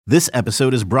This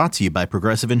episode is brought to you by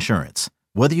Progressive Insurance.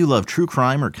 Whether you love true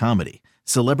crime or comedy,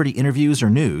 celebrity interviews or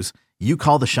news, you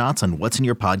call the shots on what's in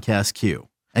your podcast queue.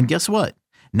 And guess what?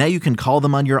 Now you can call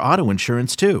them on your auto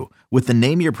insurance too with the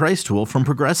Name Your Price tool from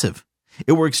Progressive.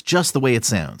 It works just the way it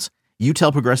sounds. You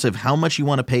tell Progressive how much you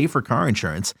want to pay for car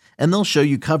insurance, and they'll show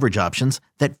you coverage options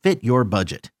that fit your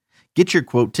budget. Get your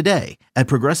quote today at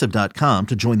Progressive.com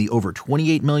to join the over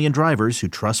 28 million drivers who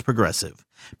trust Progressive.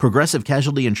 Progressive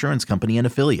Casualty Insurance Company and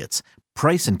Affiliates.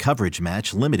 Price and coverage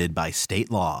match limited by state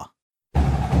law. All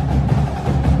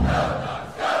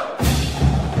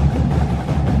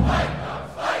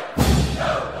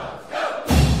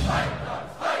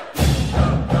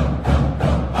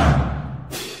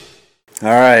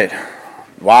right.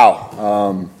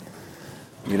 Wow.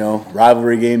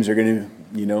 Rivalry games are going to,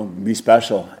 be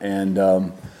special. And,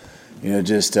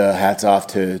 just hats off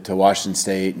to Washington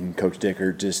State and Coach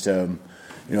Dickert, just,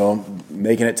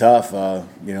 making it tough,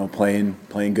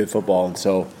 playing good football. And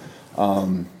so,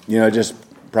 just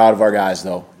proud of our guys,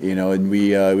 though, and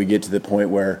we get to the point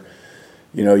where,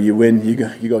 you win, you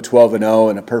go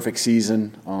 12-0 in a perfect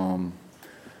season.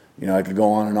 I could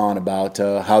go on and on about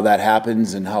how that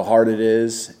happens and how hard it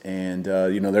is, and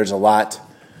there's a lot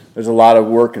of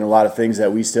work and a lot of things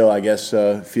that we still, I guess,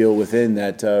 feel within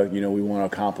that we want to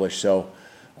accomplish. So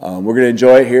we're going to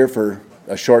enjoy it here for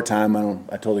a short time.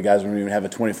 I told the guys we don't even have a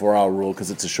 24-hour rule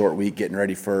because it's a short week getting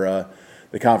ready for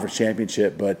the conference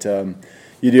championship. But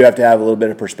you do have to have a little bit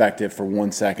of perspective for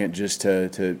 1 second just to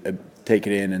take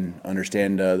it in and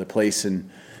understand the place and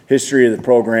history of the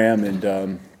program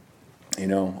and.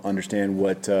 Understand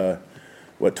what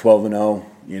 12-0,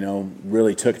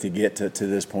 really took to get to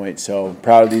this point. So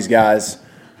proud of these guys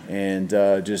and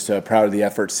just proud of the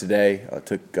efforts today.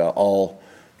 Took all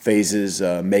phases,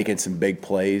 making some big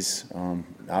plays.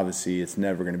 Obviously, it's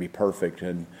never going to be perfect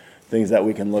and things that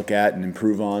we can look at and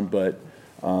improve on, but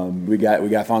we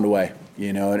got found a way,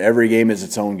 and every game is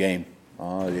its own game.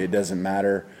 It doesn't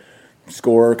matter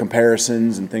score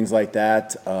comparisons and things like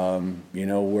that.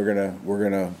 We're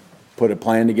gonna put a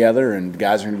plan together, and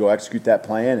guys are going to go execute that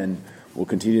plan, and we'll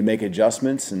continue to make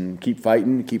adjustments and keep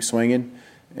fighting, keep swinging,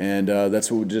 and that's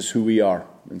just who we are.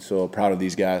 And so proud of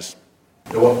these guys.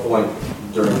 At what point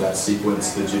during that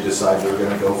sequence did you decide you were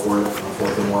going to go for it on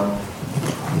 4th and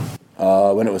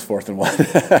 1? When it was 4th and 1.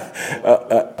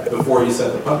 Before you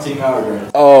sent the punt team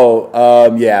out? Or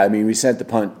yeah. I mean, we sent the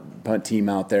punt team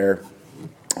out there,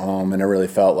 and I really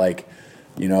felt like,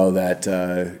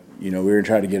 that we were going to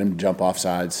try to get them to jump off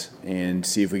sides and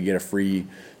see if we could get a free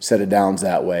set of downs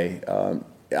that way.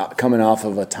 Coming off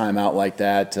of a timeout like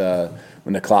that,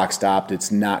 when the clock stopped,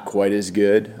 it's not quite as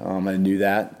good. I knew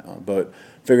that, but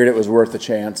figured it was worth a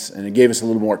chance, and it gave us a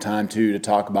little more time, too, to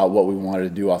talk about what we wanted to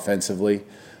do offensively.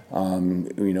 We're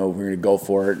going to go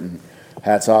for it, and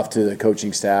hats off to the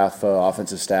coaching staff,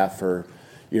 offensive staff for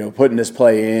putting this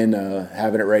play in,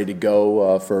 having it ready to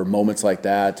go for moments like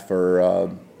that, for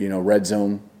red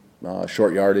zone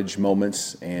short yardage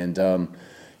moments, and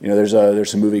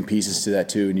there's some moving pieces to that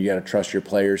too, and you got to trust your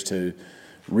players to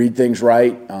read things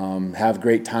right, have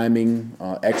great timing,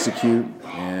 execute,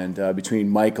 and between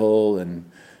Michael and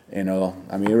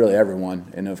really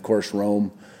everyone, and of course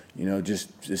Rome, just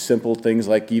simple things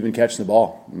like even catching the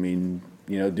ball. I mean,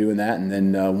 doing that, and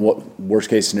then what worst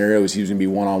case scenario is he was going to be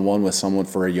one-on-one with someone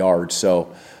for a yard.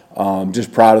 So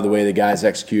just proud of the way the guys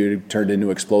executed, turned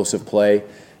into explosive play,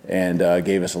 and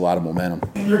gave us a lot of momentum.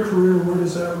 In your career, where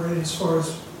does that rate as far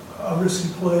as a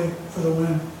risky play for the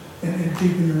win and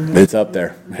keeping your end? It's up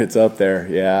there. It's up there,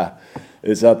 yeah.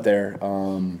 It's up there.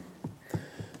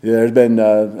 There's been,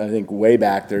 I think way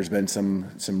back, there's been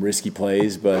some risky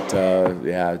plays, but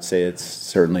I'd say it's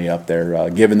certainly up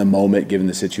there. Given the moment, given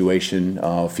the situation,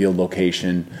 field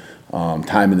location,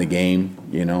 time in the game,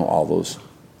 all those.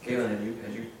 Kalen, had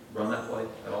you run that play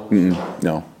at all?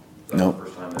 No.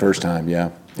 First time, yeah.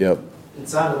 Yep. It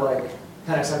sounded like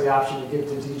Penix had the option to give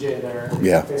to DJ there.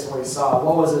 Yeah. Based on what he saw.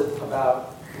 What was it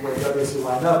about the way WSU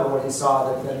lined up or what he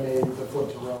saw that made the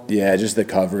flip to Rome? Yeah, just the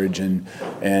coverage and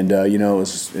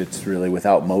it's really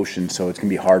without motion, so it's going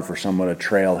to be hard for someone to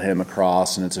trail him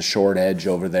across, and it's a short edge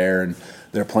over there, and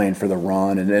they're playing for the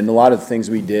run. And a lot of the things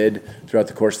we did throughout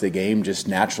the course of the game just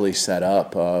naturally set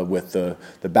up with the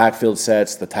backfield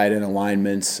sets, the tight end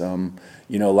alignments. A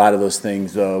lot of those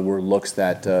things were looks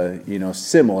that,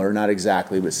 similar, not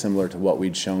exactly, but similar to what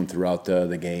we'd shown throughout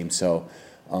the game. So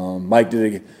Mike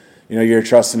did you're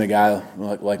trusting a guy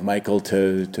like Michael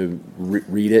to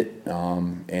read it.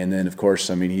 And then, of course,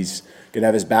 he's going to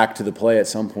have his back to the play at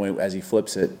some point as he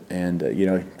flips it. And,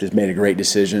 just made a great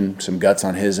decision, some guts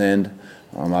on his end.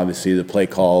 Obviously, the play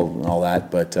call and all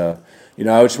that. But, I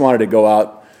just wanted to go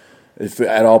out, if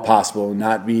at all possible,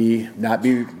 not be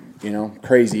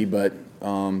crazy, but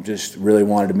just really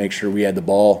wanted to make sure we had the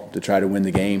ball to try to win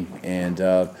the game. And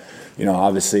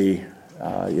obviously,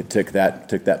 it took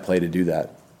that play to do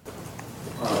that.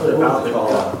 What was the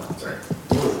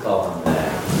call on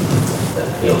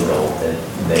that field goal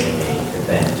that they made that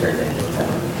then turned into a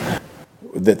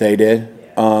penalty? That they did?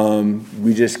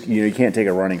 We just, you can't take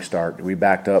a running start. We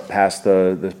backed up past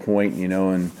the point,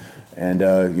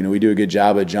 and we do a good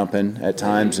job of jumping at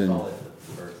times. And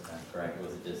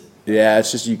yeah,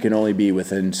 it's just you can only be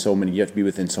within so many. You have to be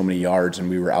within so many yards, and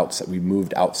we were outside. We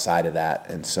moved outside of that,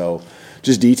 and so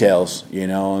just details,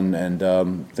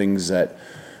 and things that,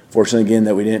 fortunately, again,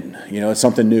 that we didn't. It's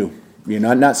something new.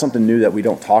 Not something new that we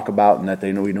don't talk about, and that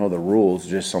we know the rules.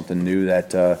 Just something new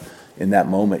that in that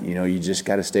moment, you just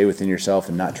got to stay within yourself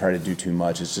and not try to do too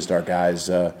much. It's just our guys,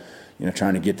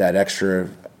 trying to get that extra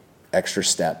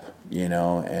step,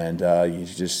 and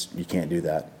you can't do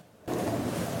that.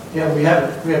 Yeah, we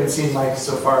haven't seen Mike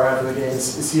so far after the game.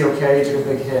 Is he okay? He took a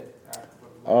big hit.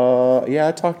 Yeah,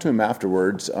 I talked to him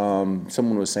afterwards.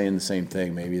 Someone was saying the same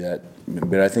thing,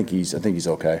 but I think he's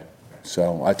okay.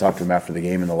 So I talked to him after the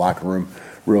game in the locker room,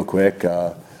 real quick.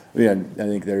 I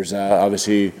think there's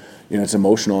obviously, it's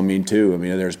emotional. Too.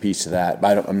 There's a piece to that.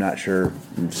 But I'm not sure.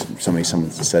 Someone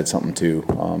said something too,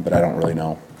 but I don't really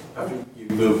know. You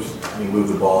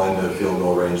moved the ball into field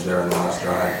goal range there in the last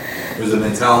drive. Was the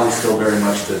mentality still very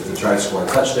much to try to score a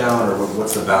touchdown, or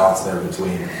what's the balance there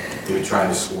between maybe trying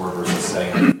to score versus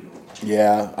setting?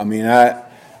 Yeah, I'm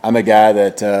a guy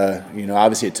that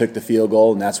obviously it took the field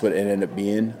goal, and that's what it ended up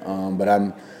being. But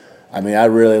I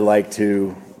really like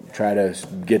to try to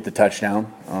get the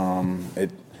touchdown.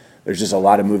 There's just a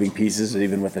lot of moving pieces,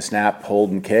 even with the snap,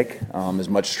 hold, and kick. As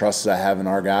much trust as I have in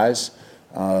our guys,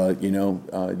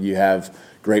 you have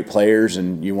great players,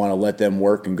 and you want to let them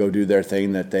work and go do their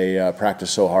thing that they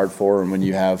practice so hard for. And when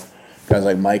you have guys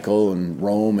like Michael and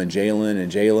Rome and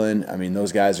Jalen,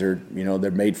 those guys are,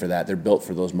 they're made for that. They're built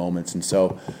for those moments. And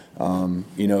so,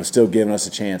 still giving us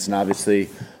a chance. And obviously,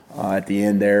 at the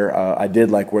end there, I did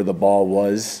like where the ball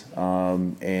was.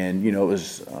 And, it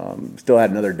was still had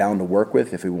another down to work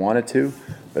with if we wanted to.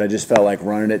 But I just felt like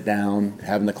running it down,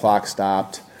 having the clock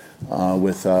stopped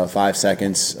with 5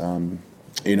 seconds.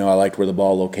 I liked where the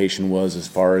ball location was as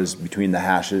far as between the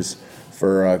hashes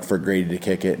for Grady to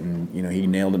kick it, and he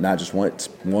nailed it not just once,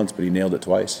 but he nailed it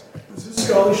twice. Was this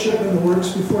scholarship in the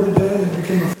works before today and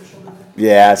became official today?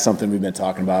 Yeah, it's something we've been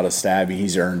talking about. Stabby,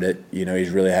 he's earned it. He's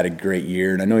really had a great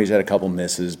year, and I know he's had a couple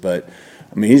misses, but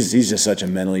he's just such a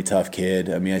mentally tough kid.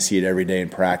 I see it every day in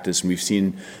practice, and we've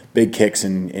seen big kicks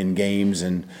in games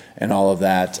and all of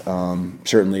that.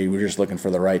 Certainly, we're just looking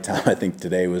for the right time. I think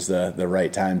today was the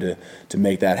right time to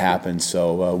make that happen.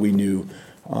 So we knew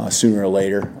sooner or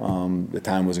later the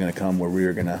time was going to come where we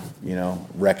were going to,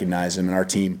 recognize him. And our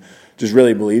team just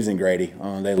really believes in Grady.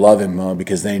 They love him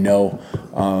because they know,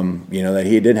 that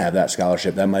he did have that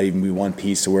scholarship. That might even be one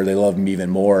piece to where they love him even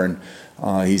more. And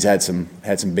he's had some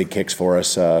big kicks for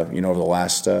us, over the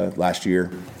last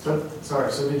year.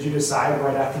 So did you decide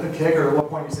right after the kick, or at what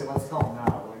point you said, let's go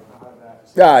now?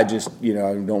 Yeah, I just, I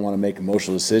don't want to make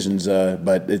emotional decisions,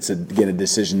 but it's, a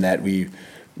decision that we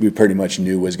pretty much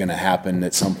knew was going to happen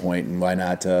at some point, and why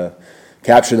not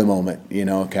capture the moment,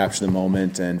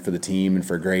 and for the team and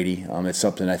for Grady. It's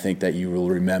something I think that you will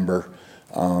remember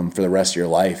for the rest of your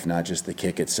life, not just the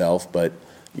kick itself, but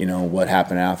what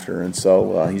happened after. And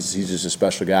so he's just a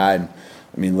special guy.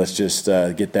 And let's just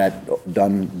get that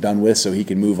done with so he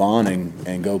can move on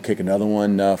and go kick another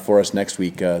one for us next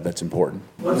week. That's important.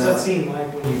 What's that scene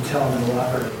like when you tell him in the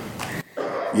locker room?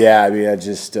 Yeah,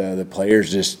 the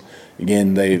players just,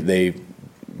 again, they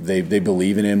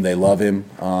believe in him, they love him.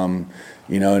 And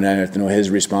I know his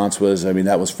response was,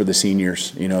 that was for the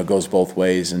seniors. It goes both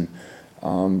ways, and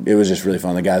it was just really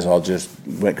fun. The guys all just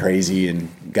went crazy and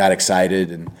got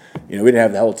excited, and we didn't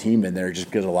have the whole team in there just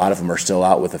because a lot of them are still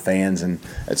out with the fans, and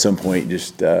at some point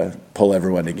just pull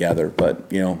everyone together.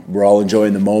 But we're all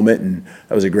enjoying the moment, and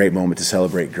that was a great moment to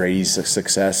celebrate Grady's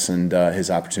success and his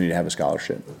opportunity to have a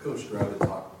scholarship. Coach Stroud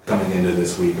talked coming into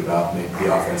this week about maybe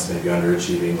the offense maybe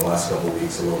underachieving the last couple of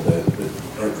weeks a little bit.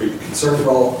 But are you concerned at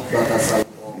all about that side?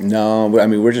 No,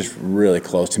 we're just really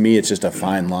close. To me, it's just a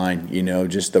fine line,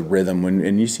 just the rhythm.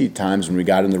 And you see times when we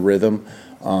got in the rhythm,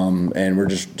 and we're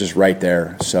just right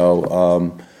there.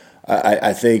 So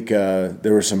I think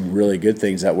there were some really good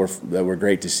things that were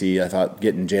great to see. I thought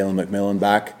getting Jalen McMillan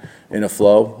back in a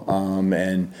flow,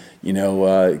 and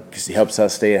because he helps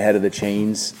us stay ahead of the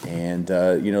chains. And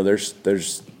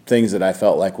there's things that I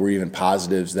felt like were even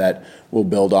positives that we'll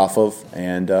build off of.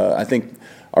 And I think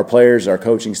our players, our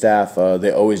coaching staff,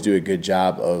 they always do a good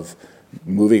job of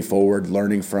moving forward,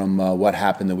 learning from what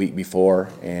happened the week before,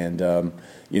 and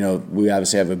we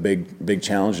obviously have a big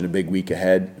challenge and a big week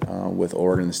ahead with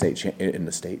Oregon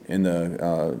in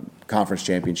the conference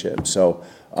championship. So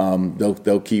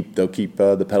they'll keep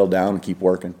the pedal down and keep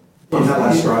working. On that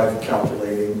last drive,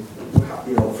 calculating,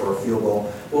 for a field goal,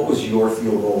 what was your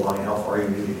field goal line? How far you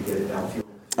needed to get it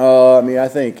downfield? I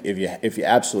think if you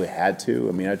absolutely had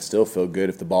to, I'd still feel good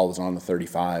if the ball was on the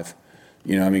 35.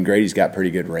 Grady's got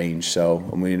pretty good range, so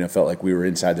I felt like we were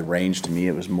inside the range. To me,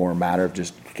 it was more a matter of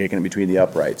just kicking it between the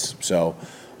uprights. So,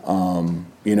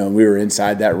 we were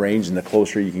inside that range, and the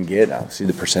closer you can get, obviously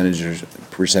the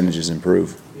percentages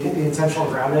improve. The intentional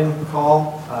grounding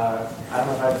call, I don't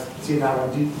know if I've seen that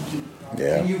one.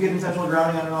 Can you get intentional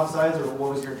grounding on an offsides, or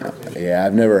what was your interpretation? Yeah,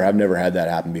 I've never had that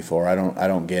happen before. I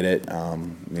don't get it.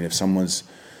 If someone's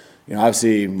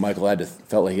obviously Michael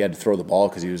felt like he had to throw the ball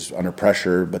because he was under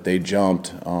pressure, but they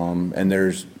jumped. And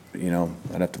there's,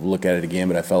 I'd have to look at it again,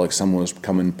 but I felt like someone was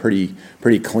coming pretty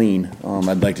clean.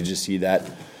 I'd like to just see that.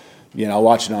 I'll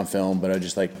watch it on film, but I'd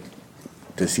just like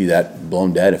to see that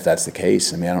blown dead if that's the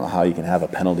case. I don't know how you can have a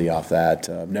penalty off that.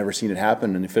 I've never seen it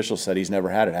happen, and the official said he's never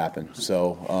had it happen.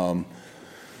 So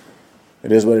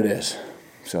it is what it is.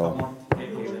 So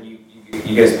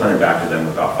you guys punted back to them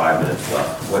with about 5 minutes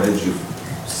left. What did you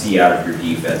see out of your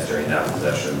defense during that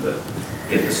possession to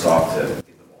get the stop to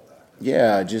get the ball back?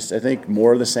 Yeah, I think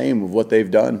more of the same of what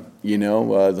they've done.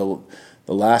 The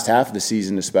last half of the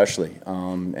season especially,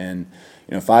 and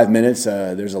 5 minutes.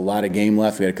 There's a lot of game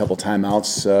left. We had a couple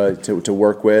timeouts to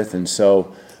work with, and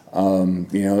so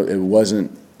it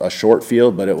wasn't a short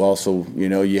field, but it also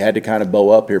you had to kind of bow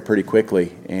up here pretty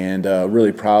quickly, and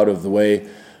really proud of the way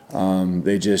they went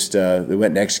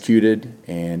and executed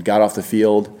and got off the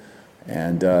field.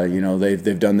 And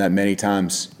they've done that many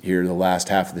times here the last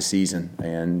half of the season,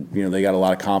 and they got a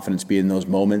lot of confidence being in those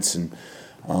moments. And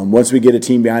once we get a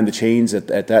team behind the chains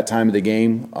at that time of the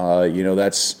game,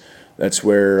 that's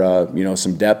where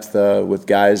some depth with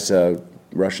guys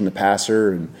rushing the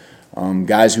passer and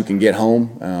guys who can get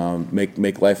home,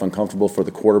 make life uncomfortable for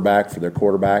their quarterback.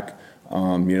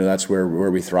 That's where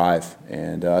we thrive.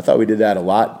 And I thought we did that a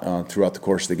lot throughout the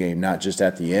course of the game, not just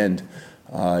at the end.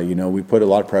 We put a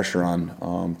lot of pressure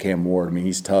on Cam Ward.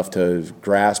 He's tough to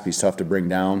grasp. He's tough to bring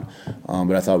down.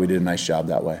 But I thought we did a nice job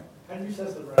that way. How did you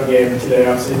assess the run game today?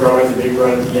 Obviously, brought in the big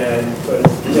run again, but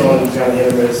Dylan kind of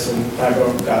hit or miss, and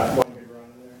Paco got one big run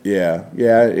in there.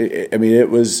 Yeah. It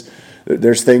was.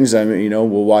 There's things.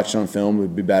 We'll watch it on film. It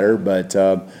would be better, but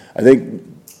I think.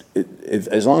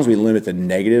 As long as we limit the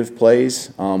negative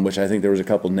plays, which I think there was a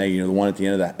couple negative, the one at the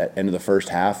end of the first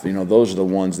half, those are the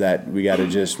ones that we got to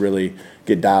just really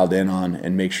get dialed in on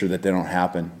and make sure that they don't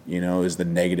happen. Is the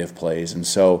negative plays, and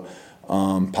so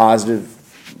positive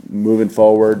moving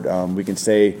forward, we can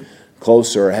stay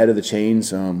close or ahead of the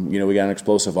chains. We got an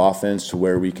explosive offense to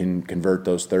where we can convert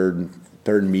those third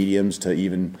and mediums to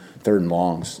even third and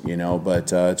longs.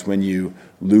 But it's when you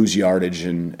lose yardage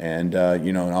and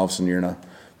all of a sudden you're in a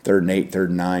 3rd and 8, 3rd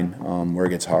and 9, where it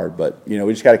gets hard. But, we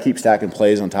just got to keep stacking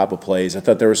plays on top of plays. I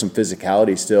thought there was some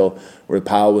physicality still where the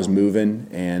pile was moving,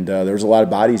 and there was a lot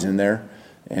of bodies in there.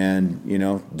 And,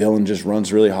 Dylan just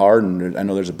runs really hard, and I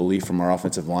know there's a belief from our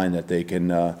offensive line that they can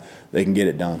get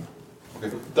it done.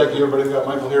 Okay. Thank you, everybody. We've got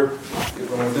Michael here.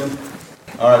 Get one with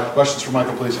him. All right, questions for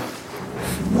Michael, please.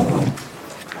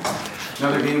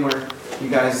 Another game where you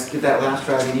guys get that last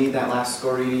drive you need, that last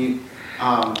score you need.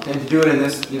 And to do it in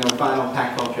this, final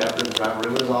Pac-12 chapter of the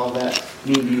rivalry, what does all of that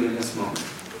mean to you in this moment?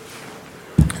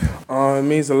 It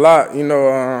means a lot.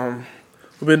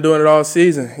 We've been doing it all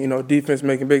season. Defense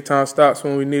making big-time stops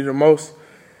when we need it the most.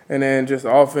 And then just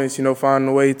offense, finding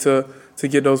a way to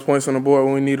get those points on the board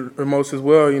when we need it the most as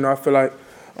well. I feel like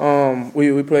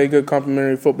we played good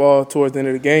complementary football towards the end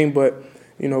of the game. But,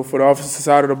 for the offensive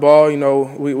side of the ball,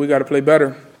 we got to play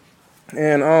better.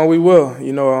 And we will.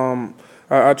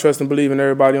 I trust and believe in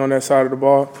everybody on that side of the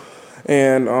ball.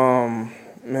 And,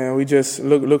 we just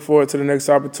look forward to the next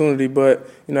opportunity. But,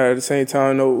 at the same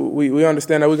time, we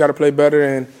understand that we got to play better,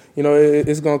 and,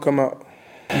 it's going to come out.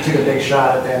 You took a big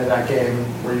shot at the end of that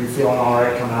game. Were you feeling all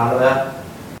right coming out of that?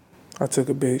 I took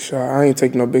a big shot. I ain't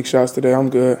taking no big shots today. I'm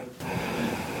good.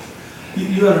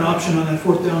 You had an option on that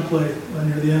 4th down play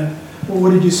near the end. Well,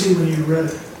 what did you see when you read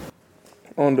it?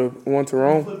 On the one to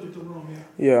Rome? You flipped it to Rome,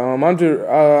 yeah.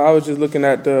 I was just looking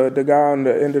at the guy on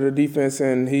the end of the defense,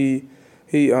 and he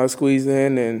squeezed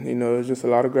in, and it was just a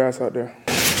lot of grass out there.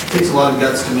 It takes a lot of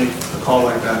guts to make a call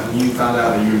like that. When you found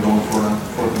out that you were going for a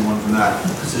 4th and 1 from that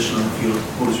position on the field,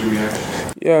 what was your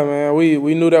reaction? Yeah, man,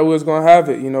 we knew that we was going to have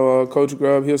it. Coach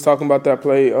Grubb, he was talking about that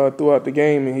play throughout the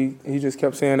game, and he just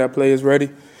kept saying that play is ready.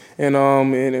 And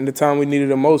in the time we needed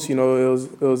it most, it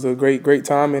was a great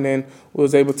time, and then we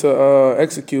was able to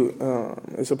execute.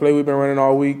 It's a play we've been running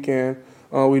all week, and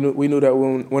we knew that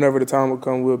whenever the time would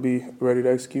come, we'll be ready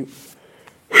to execute.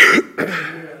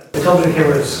 The television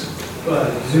cameras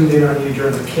zoomed in on you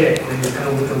during the kick, and you're kind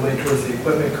of looking away towards the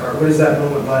equipment car. What is that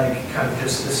moment like? Kind of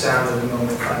just the sound of the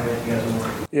moment, kind of you guys are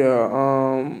working. Yeah,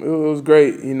 it was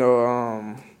great.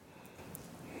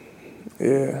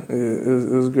 Yeah,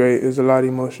 it was great. It was a lot of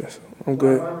emotions. I'm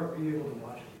good. Why weren't you able to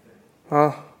watch it?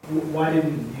 Huh? Why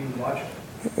didn't you watch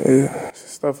it? Yeah,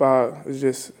 stuff out. It's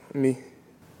just me.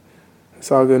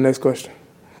 It's all good. Next question.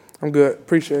 I'm good.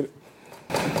 Appreciate it.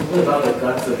 What about the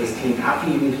guts of this team? How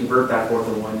can you even convert that 4th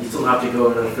and 1? You still have to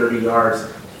go another 30 yards to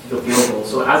kick a field goal.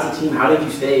 So as a team, how did you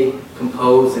stay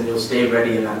composed and you'll stay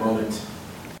ready in that moment?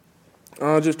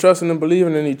 Just trusting and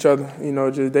believing in each other.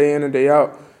 Just day in and day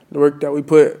out. The work that we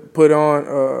put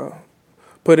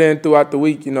in throughout the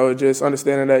week. Just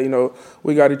understanding that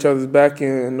we got each other's back,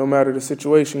 and no matter the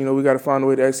situation, we got to find a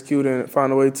way to execute and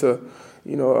find a way to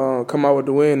come out with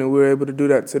the win, and we were able to do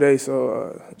that today.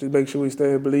 So just make sure we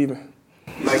stay believing.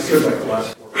 Mike, feels like the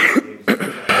last 4 games,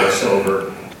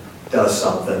 Westover does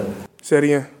something. Say it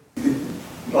again.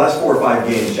 The last 4 or 5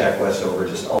 games, Jack Westover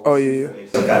just yeah.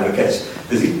 some kind of a catch.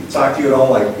 Does he talk to you at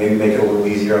all, like maybe make it a little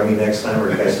easier on me next time, or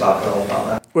you guys talk at all about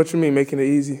that? What you mean, making it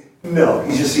easy? No,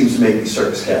 he just seems to make these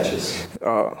circus catches.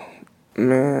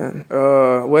 Man,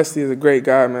 Westy is a great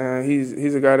guy, man.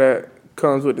 He's a guy that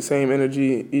comes with the same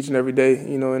energy each and every day,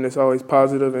 and it's always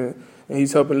positive, and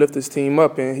he's helping lift his team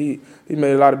up, and he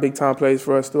made a lot of big-time plays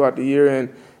for us throughout the year, and,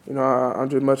 I'm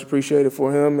just much appreciated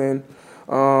for him, and,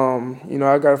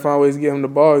 I got to find ways to get him the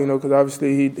ball, because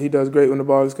obviously he does great when the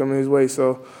ball is coming his way,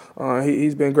 so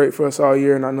he's been great for us all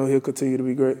year, and I know he'll continue to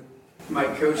be great.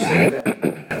 Mike, Coach said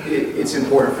that it's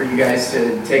important for you guys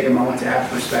to take a moment to have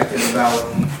perspective about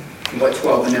what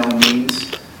 12-0 means.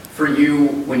 For you,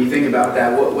 when you think about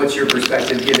that, what's your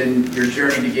perspective given your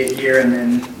journey to get here and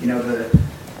then,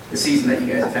 the season that you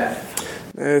guys have had?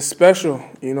 It's special,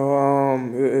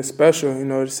 it's special,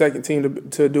 the second team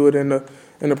to do it in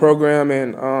the program,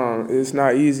 and it's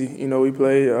not easy. We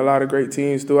played a lot of great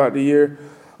teams throughout the year,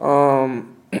 and,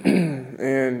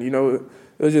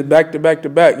 it was just back to back to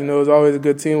back. It was always a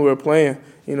good team we were playing.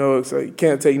 So you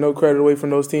can't take no credit away from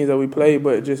those teams that we played,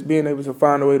 but just being able to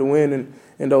find a way to win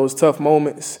in those tough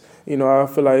moments, I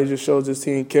feel like it just shows this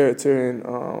team character and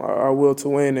our will to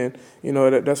win, and,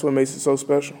 that's what makes it so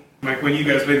special. Mike, when you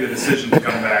guys made the decision to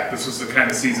come back, this was the kind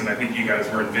of season I think you guys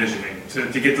were envisioning.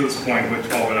 To get to this point with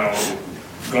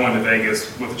 12-0, going to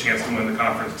Vegas with a chance to win the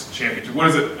conference championship. What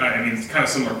is it? It's kind of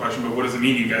a similar question, but what does it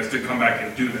mean you guys did come back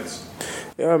and do this?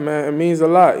 Yeah, man, it means a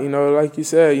lot. Like you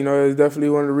said, it's definitely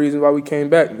one of the reasons why we came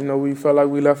back. We felt like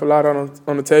we left a lot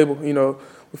on the table. We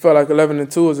felt like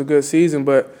 11-2 was a good season,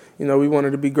 but we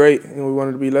wanted to be great and we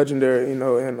wanted to be legendary.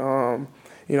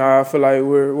 I feel like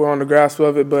we're on the grasp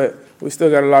of it, but we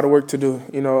still got a lot of work to do.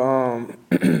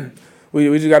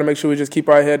 We just got to make sure we just keep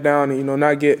our head down and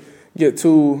not get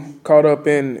too caught up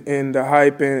in the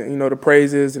hype and the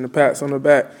praises and the pats on the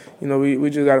back. We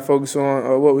just got to focus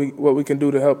on what we can do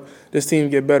to help this team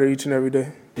get better each and every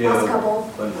day. Yeah,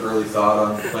 an early thought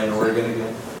on playing Oregon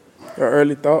again? An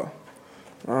early thought?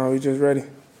 We just ready.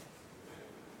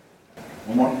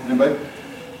 One more? Anybody?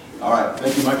 All right.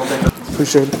 Thank you, Michael. Thank you.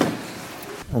 Appreciate it.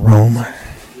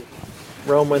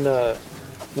 Rome,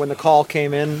 when the call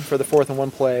came in for the 4th and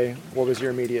 1 play, what was your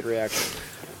immediate reaction?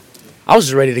 I was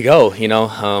just ready to go,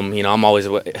 I'm always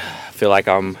feel like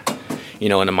I'm, in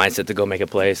the mindset to go make a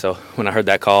play. So when I heard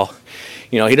that call,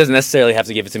 he doesn't necessarily have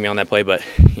to give it to me on that play, but,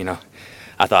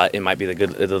 I thought it might be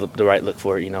the right look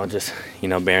for it, just,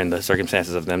 bearing the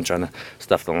circumstances of them trying to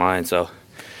stuff the line. So,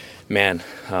 man,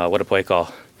 what a play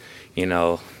call.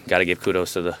 Got to give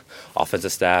kudos to the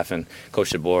offensive staff and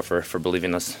Coach DeBoer for believing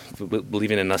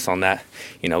in us on that.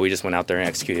 We just went out there and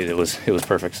executed. It was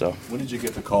perfect. So when did you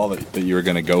get the call that you were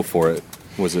going to go for it?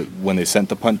 Was it when they sent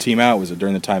the punt team out? Was it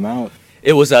during the timeout?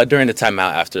 It was during the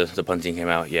timeout after the punt team came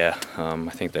out. Yeah,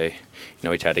 I think they,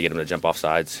 we tried to get them to jump off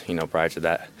sides, prior to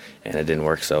that, and it didn't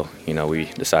work. So we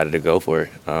decided to go for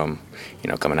it. Coming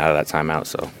out of that timeout.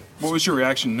 So. What was your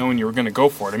reaction knowing you were going to go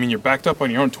for it? You're backed up on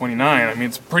your own 29.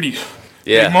 It's pretty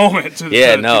big moment to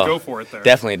go for it there.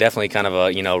 Definitely kind of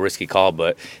a, risky call.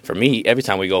 But for me, every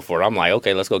time we go for it, I'm like,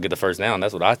 okay, let's go get the first down.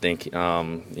 That's what I think. I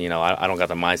don't got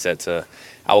the mindset to –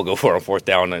 I will go for it on fourth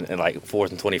down and like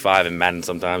 4th and 25 in Madden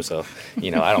sometimes. So,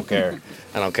 I don't care.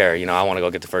 I want to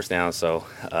go get the first down. So,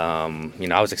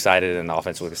 I was excited and the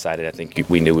offense was excited. I think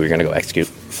we knew we were going to go execute.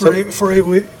 For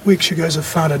 8 weeks, you guys have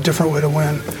found a different way to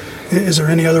win. Is there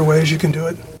any other ways you can do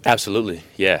it? Absolutely.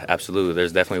 Yeah, absolutely.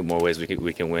 There's definitely more ways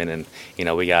we can win. And,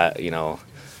 we got,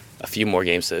 a few more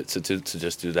games to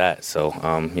just do that. So,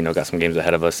 got some games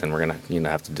ahead of us and we're going to,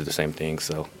 have to do the same thing.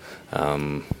 So,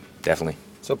 definitely.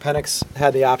 So Penix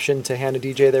had the option to hand a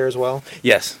DJ there as well?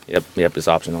 Yes. Yep. It's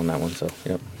option on that one. So,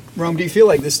 yep. Rome, do you feel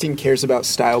like this team cares about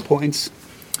style points?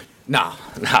 Nah,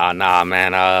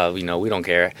 man. We don't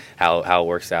care how it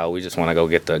works out. We just want to go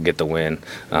get the win.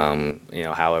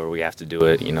 However we have to do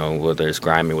it. Whether it's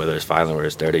grimy, whether it's violent, whether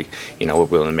it's dirty. We're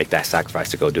willing to make that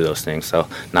sacrifice to go do those things. So,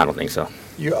 no, I don't think so.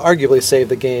 You arguably saved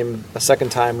the game a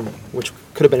second time, which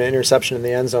could have been an interception in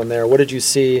the end zone there. What did you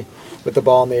see with the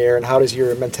ball in the air, and how does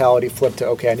your mentality flip to,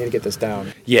 okay, I need to get this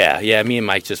down? Yeah, me and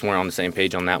Mike just weren't on the same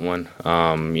page on that one.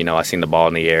 I seen the ball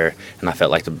in the air, and I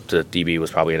felt like the DB was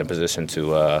probably in a position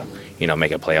to,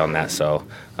 make a play on that. So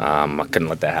I couldn't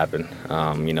let that happen,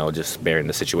 just bearing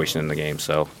the situation in the game.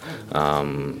 So,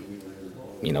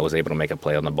 was able to make a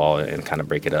play on the ball and kind of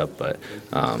break it up. But,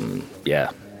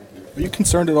 yeah. Are you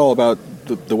concerned at all about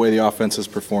the way the offense has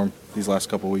performed these last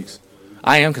couple of weeks?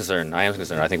 I am concerned. I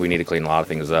think we need to clean a lot of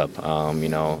things up. On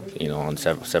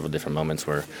several different moments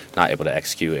we're not able to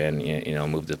execute and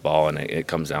move the ball, and it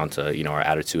comes down to our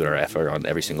attitude, our effort on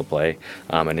every single play,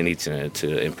 and it needs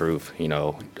to improve.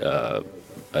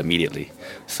 Immediately.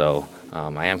 So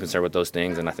I am concerned with those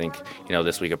things, and I think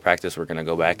this week of practice we're going to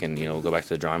go back and go back to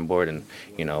the drawing board and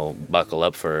buckle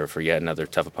up for yet another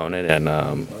tough opponent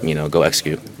and go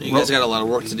execute. You guys got a lot of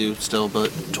work to do still, but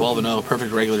 12-0,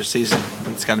 perfect regular season.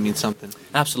 It's got to mean something.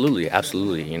 Absolutely.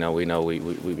 We know we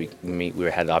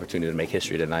had the opportunity to make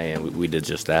history tonight, and we did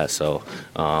just that. So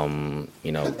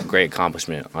great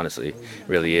accomplishment. Honestly, it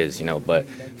really is. But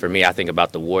for me, I think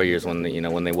about the Warriors when they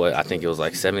I think it was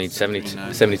like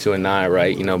 72-9,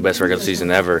 right? Best regular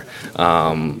season ever.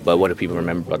 But what do people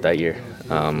remember about that year?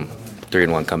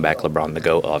 3-1 comeback, LeBron the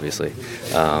GOAT, obviously,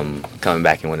 coming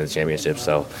back and winning the championship.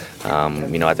 So, at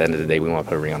the end of the day, we want to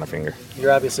put a ring on our finger.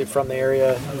 You're obviously from the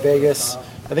area, Vegas.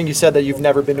 I think you said that you've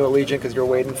never been to Allegiant because you're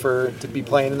waiting to be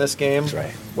playing in this game. That's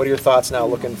right. What are your thoughts now,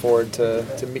 looking forward to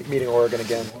meeting Oregon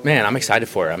again? Man, I'm excited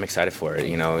for it.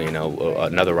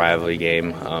 Another rivalry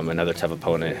game, another tough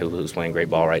opponent who's playing great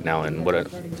ball right now, and what a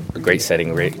great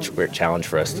setting, great challenge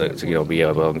for us to be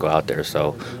able to go out there.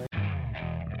 So.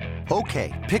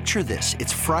 Okay, picture this.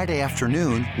 It's Friday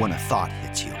afternoon when a thought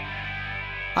hits you.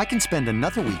 I can spend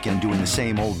another weekend doing the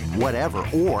same old whatever,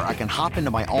 or I can hop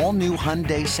into my all-new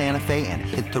Hyundai Santa Fe and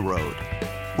hit the road.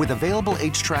 With available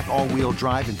H-Track all-wheel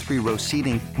drive and 3-row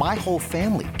seating, my whole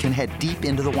family can head deep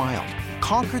into the wild.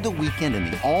 Conquer the weekend in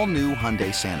the all-new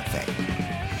Hyundai Santa Fe.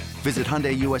 Visit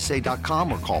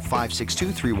HyundaiUSA.com or call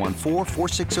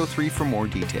 562-314-4603 for more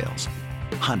details.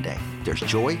 Hyundai, there's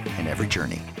joy in every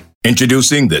journey.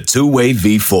 Introducing the two-way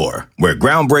V4, where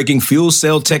groundbreaking fuel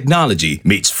cell technology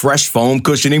meets fresh foam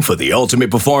cushioning for the ultimate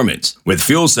performance. With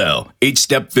fuel cell, each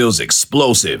step feels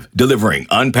explosive, delivering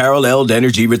unparalleled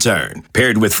energy return.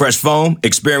 Paired with fresh foam,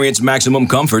 experience maximum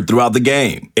comfort throughout the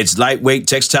game. Its lightweight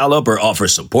textile upper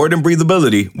offers support and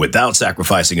breathability without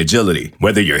sacrificing agility.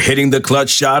 Whether you're hitting the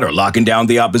clutch shot or locking down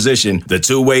the opposition, the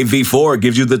two-way V4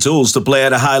 gives you the tools to play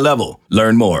at a high level.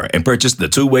 Learn more and purchase the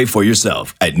two-way for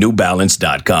yourself at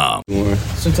newbalance.com.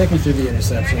 So take me through the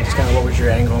interception. Just kind of what was your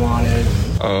angle on it?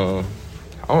 I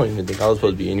don't even think I was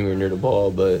supposed to be anywhere near the ball,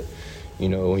 but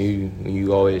when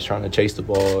you always trying to chase the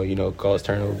ball, cause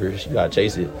turnovers, you gotta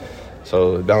chase it.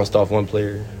 So it bounced off one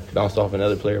player, bounced off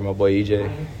another player, my boy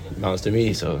EJ, bounced to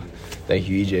me. So thank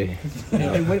you, EJ.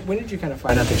 And when did you kind of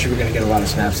find out that you were going to get a lot of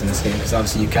snaps in this game? Because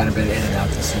obviously you've kind of been in and out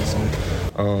this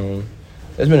season.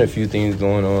 There's been a few things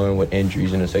going on with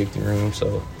injuries in the safety room,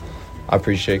 so I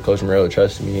appreciate Coach Morello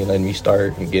trusting me and letting me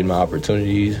start and getting my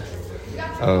opportunities.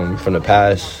 From the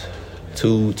past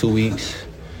two weeks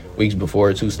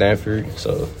before to Stanford.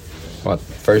 So my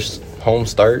first home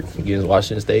start against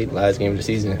Washington State, last game of the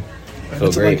season.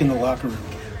 What's it like in the locker room?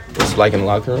 What's it like in the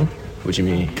locker room? What you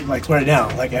mean? Like right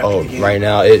now, like after the game? Right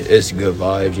now, it's good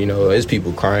vibes. It's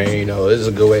people crying. It's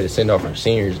a good way to send off our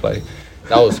seniors. Like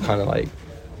that was kind of like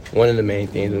one of the main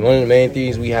things. And one of the main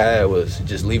things we had was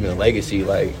just leaving a legacy,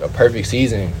 like a perfect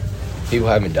season. People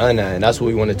haven't done that, and that's what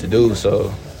we wanted to do.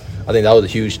 So I think that was a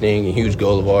huge thing, a huge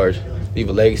goal of ours. Leave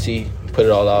a legacy, put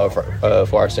it all out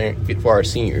for our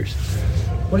seniors.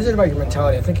 What is it about your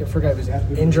mentality? I think I forgot, it was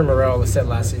Andrew Morrell said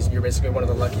last season, you're basically one of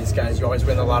the luckiest guys. You always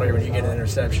win the lottery when you get an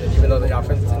interception, even though the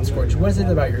offense didn't score. What is it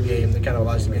about your game that kind of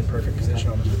allows you to be in perfect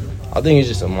position almost? I think it's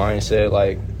just a mindset.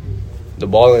 Like, the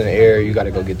ball in the air, you got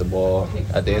to go get the ball.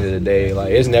 At the end of the day,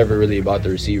 like, it's never really about the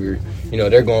receiver. You know,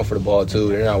 they're going for the ball too.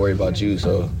 They're not worried about you,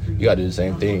 so you got to do the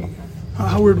same thing.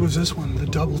 How weird was this one, the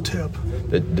double tip?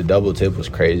 The double tip was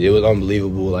crazy. It was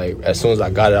unbelievable. Like, as soon as I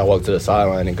got it, I walked to the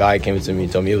sideline, and a guy came to me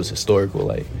and told me it was historical.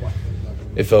 Like,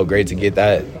 it felt great to get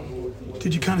that.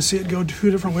 Did you kind of see it go two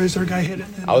different ways? Their guy hit it.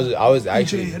 I was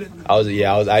actually hit it. I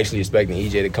was actually expecting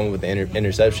EJ to come up with the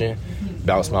interception,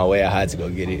 bounce my way. I had to go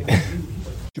get it.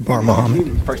 Jabbar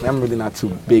Muhammad. Personally, I'm really not too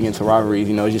big into rivalries.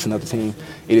 You know, it's just another team.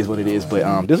 It is what it is.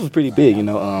 But this was pretty big. You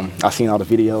know, I've seen all the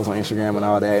videos on Instagram and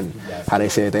all that, and how they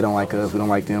said they don't like us, we don't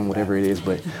like them, whatever it is.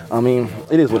 But I mean,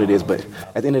 it is what it is. But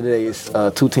at the end of the day, it's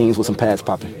two teams with some pads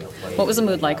popping. What was the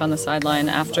mood like on the sideline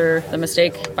after the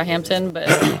mistake by Hampton, but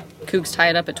Cougs tie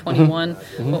it up at 21?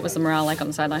 What was the morale like on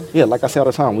the sideline? Yeah, like I say all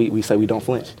the time, we say we don't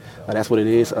flinch. That's what it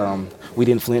is. We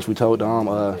didn't flinch. We told Dom,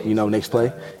 you know, next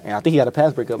play. And I think he had a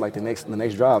pass breakup like the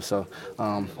next drive. So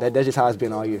that's just how it's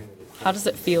been all year. How does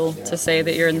it feel to say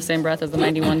that you're in the same breath as the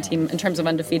 91 team in terms of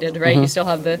undefeated, right? You still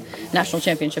have the national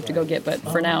championship to go get, but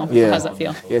for now, how does that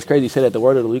feel? Yeah, it's crazy. You said that the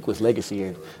word of the week was legacy.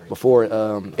 And before,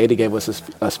 Eddie gave us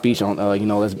a speech on, you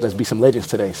know, let's be some legends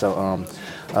today. So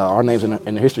our names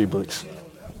in the history books.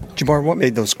 Jabbar, what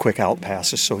made those quick out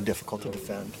passes so difficult to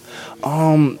defend?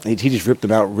 He just ripped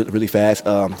them out really fast,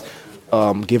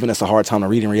 giving us a hard time to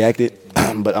read and react it.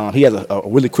 But he has a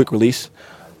really quick release.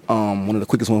 One of the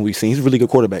quickest ones we've seen. He's a really good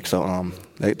quarterback, so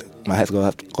my hat's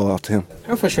going to go off to him.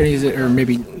 How frustrating is it, or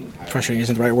maybe frustrating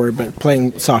isn't the right word, but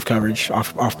playing soft coverage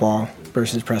off ball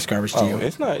versus press coverage to you?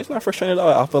 It's not frustrating at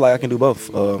all. I feel like I can do both.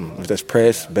 If that's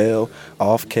press, bail,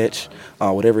 off, catch,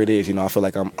 whatever it is, you know, I feel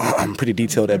like I'm pretty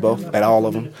detailed at all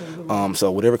of them.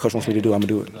 So whatever coach wants me to do, I'm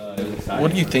going to do it.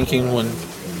 What are you thinking when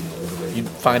you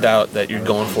find out that you're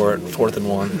going for it 4th and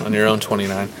 1 on your own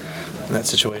 29 in that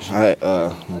situation?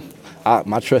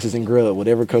 My trust is in Grubb.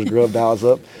 Whatever Coach Grubb dials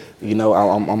up, you know,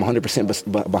 I'm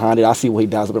 100% behind it. I see what he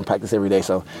dials up in practice every day,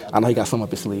 so I know he got something up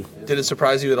his sleeve. Did it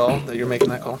surprise you at all that you're making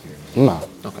that call? No,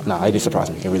 it didn't surprise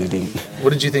me. It really didn't.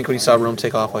 What did you think when you saw Rome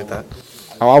take off like that?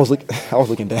 I was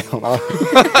looking down. You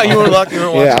were lucky you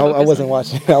weren't watching? Yeah, I wasn't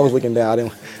watching. I was looking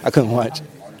down. I couldn't watch.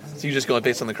 So you just going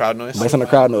based on the crowd noise? Based on the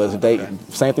crowd noise.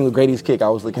 Same thing with Grady's kick. I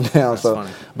was looking down. That's funny.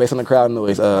 Based on the crowd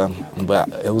noise.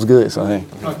 But it was good. So hey.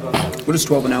 What does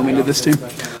 12-0 mean to this team?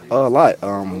 A lot.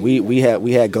 We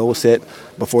had goals set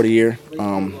before the year.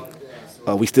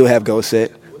 We still have goals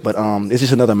set. But it's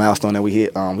just another milestone that we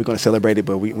hit. We're going to celebrate it,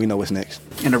 but we know what's next.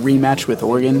 And a rematch with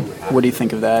Oregon. What do you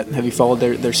think of that? Have you followed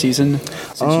their season?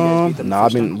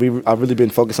 I've really been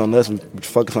focused on us. We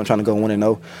focused on trying to go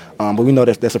 1-0. But we know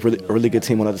that's a really good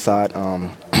team on the other side,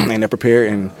 and they're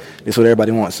prepared, and it's what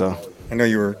everybody wants. So. I know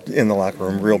you were in the locker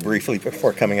room real briefly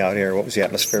before coming out here. What was the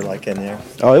atmosphere like in there?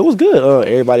 Oh, it was good.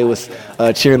 Everybody was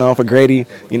cheering on for Grady.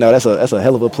 You know, that's a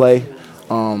hell of a play.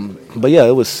 But yeah,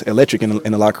 it was electric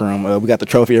in the locker room. We got the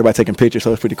trophy, everybody taking pictures, so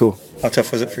it was pretty cool. How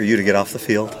tough was it for you to get off the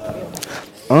field?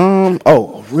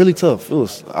 Really tough.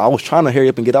 I was trying to hurry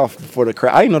up and get off before the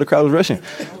crowd. I didn't know the crowd was rushing,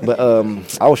 but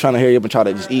I was trying to hurry up and try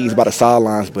to just ease by the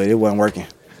sidelines, but it wasn't working.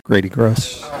 Grady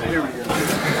Gross. How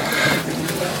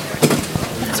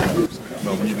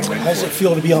does it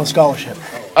feel to be on scholarship?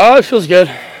 Oh, it feels good.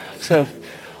 It's a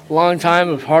long time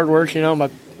of hard work, you know.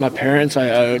 My parents, I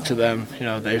owe it to them. You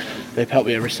know, they've helped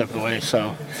me every step of the way,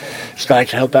 so just like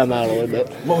to help them out a little bit.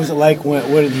 What was it like? What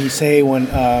did he say when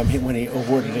he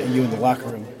awarded it you in the locker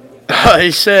room?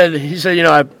 He said, you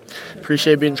know, I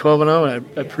appreciate being 12-0, and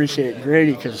I appreciate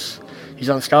Grady because he's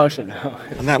on scholarship now.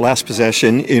 On that last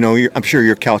possession, you know, I'm sure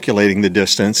you're calculating the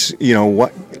distance. You know,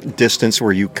 what distance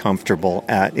were you comfortable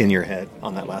at in your head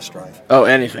on that last drive? Oh,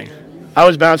 anything. I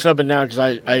was bouncing up and down because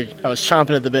I was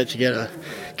chomping at the bit to get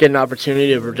an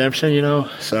opportunity of redemption, you know,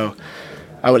 so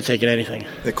I would have taken anything.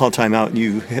 They called timeout and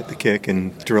you hit the kick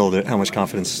and drilled it. How much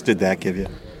confidence did that give you?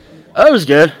 That was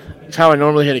good. It's how I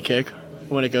normally hit a kick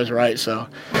when it goes right, so.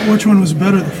 Which one was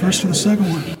better, the first or the second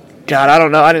one? God, I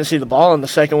don't know. I didn't see the ball in the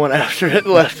second one after it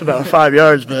left about 5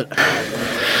 yards, but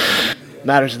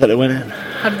matters that it went in.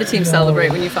 How did the team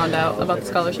celebrate when you found out about the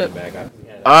scholarship?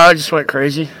 I just went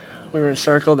crazy. We were in a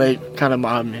circle. They kind of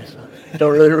mobbed me. So I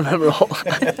don't really remember a whole lot.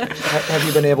 Have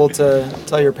you been able to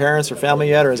tell your parents or family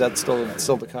yet, or is that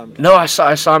still to come? No, I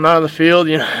saw him out on the field.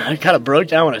 You know, I kind of broke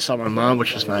down when I saw my mom,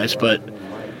 which was nice, but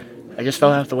I guess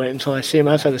they'll have to wait until I see him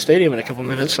outside the stadium in a couple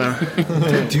minutes. So.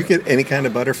 Do you get any kind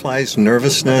of butterflies,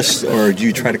 nervousness, or do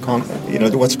you try to calm? You know,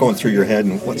 what's going through your head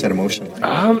and what's that emotion like?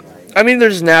 I mean,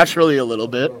 there's naturally a little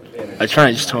bit. I try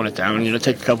and just tone it down,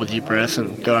 take a couple deep breaths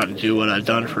and go out and do what I've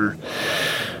done for,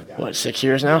 6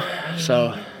 years now.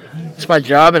 So it's my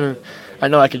job, and I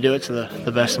know I can do it to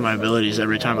the best of my abilities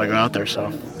every time I go out there. So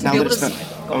now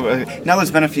that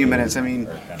it's been a few minutes, I mean,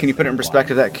 can you put it in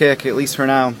perspective? That kick, at least for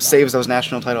now, saves those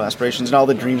national title aspirations and all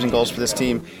the dreams and goals for this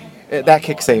team. That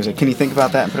kick saves it. Can you think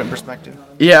about that and put it in perspective?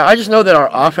 Yeah, I just know that our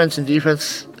offense and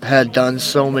defense had done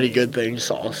so many good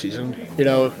things all season.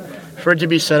 For it to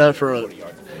be set up for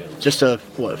just a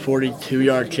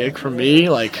 42-yard kick from me,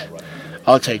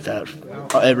 I'll take that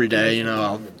every day.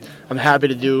 I'm happy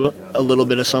to do a little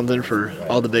bit of something for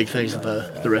all the big things that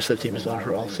the rest of the team has done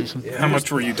for all season. How much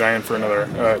were you dying for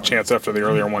another chance after the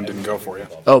earlier one didn't go for you?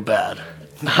 Oh, bad.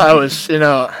 I was,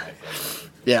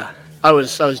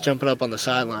 I was jumping up on the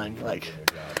sideline,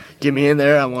 get me in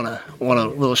there. I want a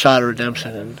little shot of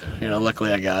redemption, and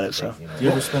luckily I got it. So. Do you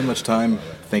ever spend much time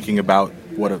thinking about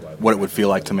what it would feel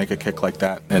like to make a kick like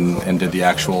that, and did the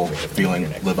actual feeling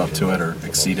live up to it or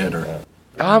exceed it, or?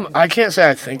 I can't say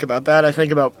I think about that. I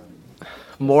think about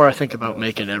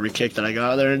making every kick that I go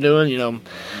out there and doing.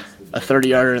 A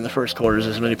 30-yarder in the first quarter is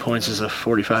as many points as a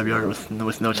 45-yarder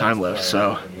with no time left.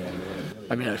 So,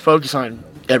 I focus on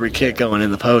every kick going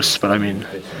in the post, but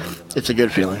it's a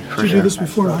good feeling for Did you sure. do this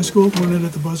before high school, going in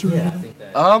at the buzzer? Yeah.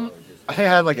 I think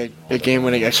I had a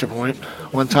game-winning extra point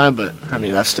one time, but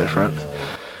that's different.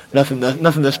 Nothing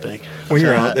this big. When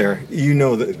you're out there,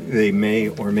 that they may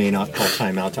or may not call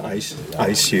timeout to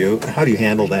ice you. How do you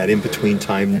handle that in between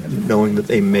time, knowing that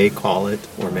they may call it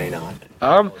or may not?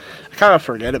 I kind of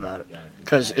forget about it,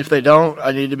 because if they don't,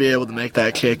 I need to be able to make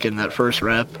that kick in that first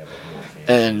rep,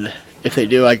 and if they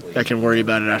do, I can worry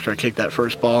about it after I kick that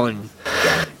first ball and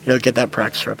get that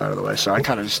practice rep out of the way. So I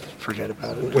kind of just forget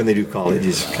about it. When they do call it,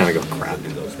 you just kind of go crap.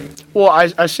 Well,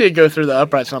 I see it go through the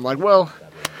uprights, and I'm like, well,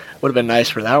 would have been nice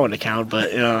for that one to count,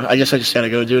 but I guess I just got to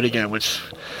go do it again, which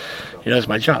is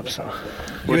my job. So.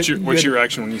 What's your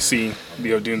reaction when you see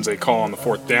the Odunze call on the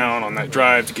fourth down on that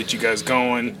drive to get you guys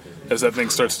going, as that thing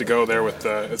starts to go there with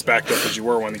as backed up as you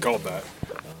were when he called that?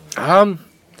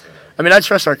 I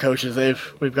trust our coaches.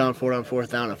 We've gone for it on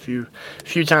fourth down a few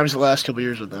times the last couple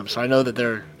years with them, so I know that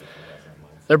they're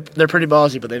pretty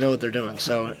ballsy, but they know what they're doing.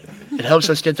 So it helps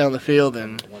us get down the field,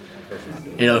 and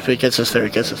if it gets us there,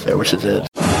 it gets us there, which it did.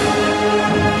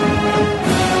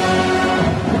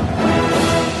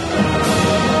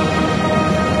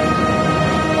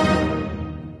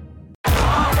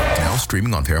 Now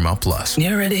streaming on Paramount Plus.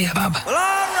 You ready, Bob? Well, all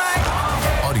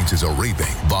right. Audiences are raving.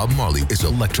 Bob Marley is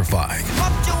electrifying.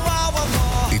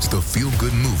 It's the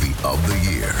feel-good movie of the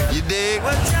year. You dig?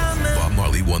 Bob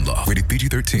Marley, One Love. Rated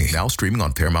PG-13. Now streaming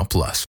on Paramount Plus.